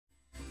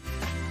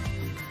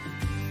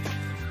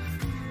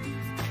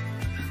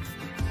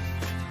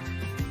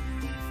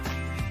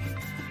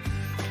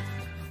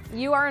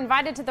You are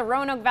invited to the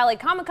Roanoke Valley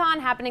Comicon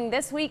happening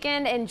this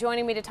weekend, and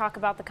joining me to talk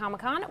about the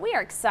Comic-Con, we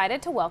are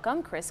excited to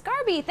welcome Chris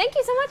Garbee. Thank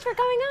you so much for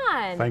coming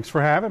on. Thanks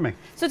for having me.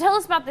 So tell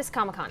us about this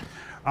Comic-Con.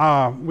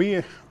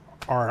 We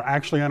are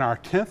actually in our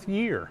 10th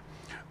year.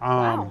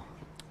 Wow.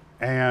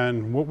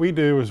 And what we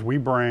do is we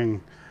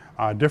bring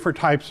different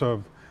types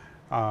of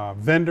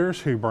vendors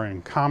who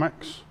bring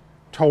comics,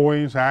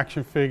 toys,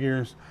 action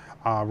figures,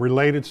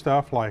 related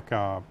stuff like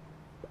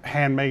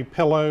handmade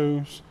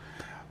pillows,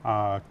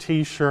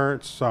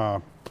 t-shirts,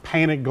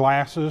 painted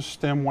glasses,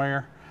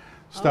 stemware,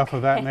 stuff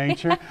of that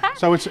nature.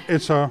 So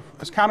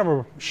it's kind of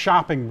a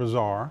shopping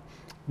bazaar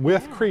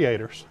with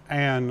creators,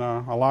 and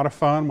a lot of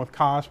fun with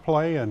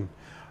cosplay, and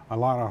a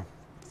lot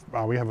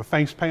of we have a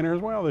face painter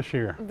as well this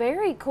year.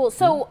 Very cool.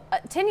 So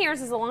 10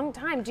 years is a long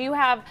time. Do you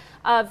have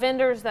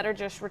vendors that are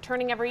just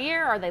returning every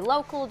year? Are they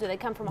local? Do they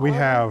come from all over? We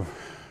have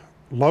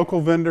local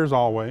vendors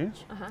always,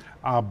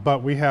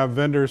 but we have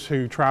vendors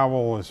who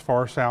travel as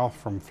far south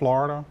from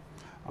Florida,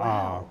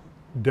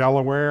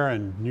 Delaware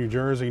and New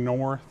Jersey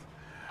north,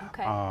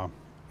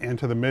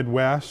 into the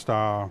Midwest,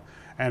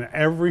 and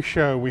every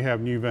show we have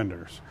new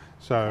vendors.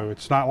 So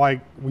it's not like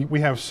we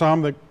have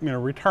some that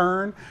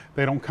return.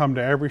 They don't come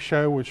to every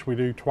show, which we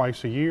do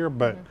twice a year,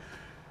 but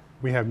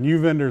we have new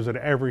vendors at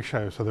every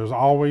show. So there's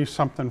always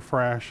something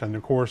fresh, and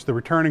of course the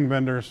returning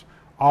vendors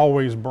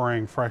always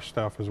bring fresh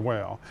stuff as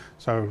well.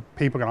 So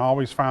people can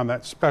always find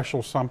that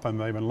special something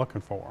they've been looking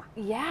for.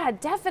 Yeah,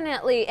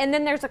 definitely. And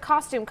then there's a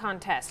costume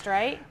contest,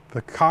 right?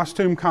 The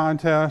costume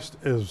contest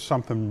is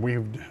something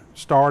we've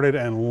started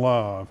and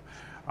love.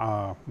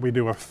 We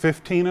do a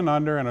 15 and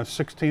under and a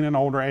 16 and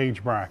older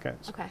age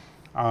brackets.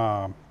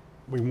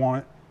 We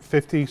want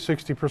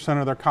 50–60%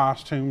 of their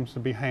costumes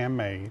to be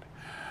handmade.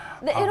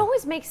 It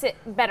always makes it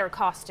better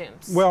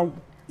costumes. Well,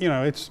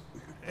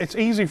 it's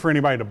easy for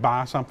anybody to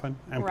buy something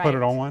and put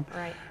it on.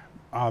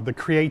 The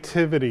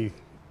creativity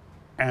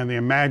and the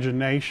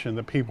imagination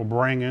that people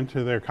bring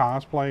into their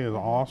cosplay is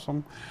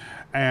awesome.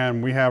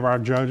 And we have our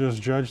judges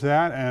judge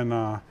that,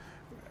 and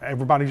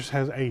everybody just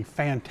has a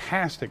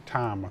fantastic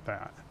time with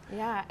that.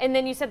 Yeah, and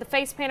then you said the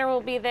face painter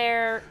will be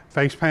there.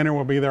 Face painter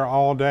will be there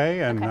all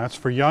day, and that's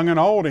for young and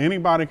old.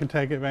 Anybody can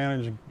take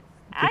advantage and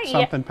get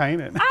something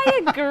painted.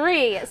 I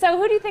agree. So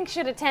who do you think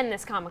should attend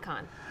this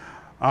Comic-Con?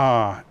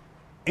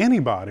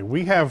 Anybody.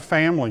 We have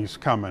families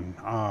coming.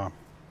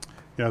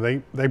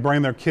 They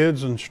bring their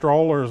kids in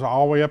strollers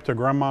all the way up to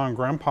grandma and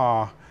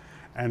grandpa,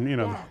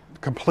 and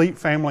complete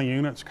family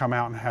units come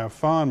out and have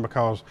fun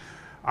because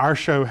our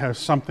show has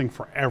something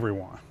for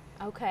everyone.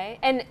 Okay,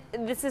 and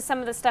this is some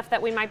of the stuff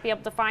that we might be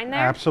able to find there?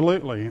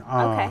 Absolutely.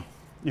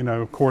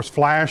 Of course,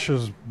 Flash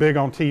is big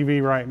on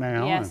TV right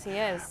now. Yes, he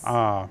is.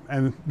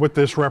 And what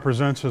this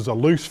represents is a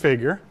loose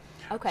figure,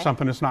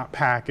 something that's not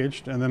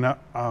packaged, and then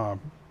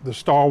the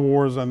Star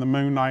Wars and the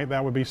Moon Knight,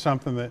 that would be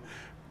something that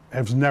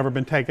has never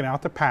been taken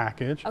out the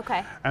package.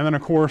 And then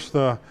of course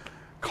the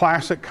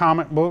classic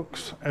comic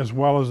books as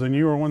well as the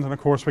newer ones, and of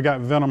course we got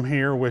Venom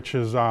here, which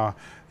is the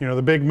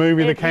big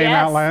movie that came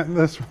out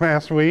this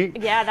past week.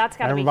 Yeah, that's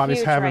got to be huge.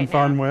 Everybody's having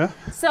fun with.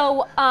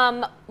 So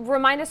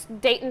remind us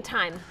date and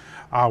time.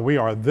 We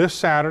are this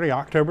Saturday,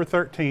 October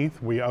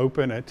 13th. We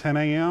open at 10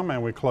 a.m.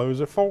 and we close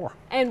at 4.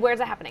 And where's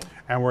it happening?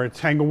 And we're at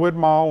Tanglewood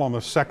Mall on the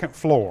 2nd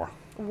floor.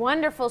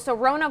 Wonderful. So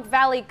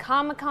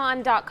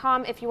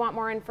RoanokeValleyComicon.com if you want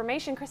more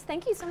information. Chris,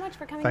 thank you so much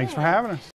for coming in. Thanks for having us.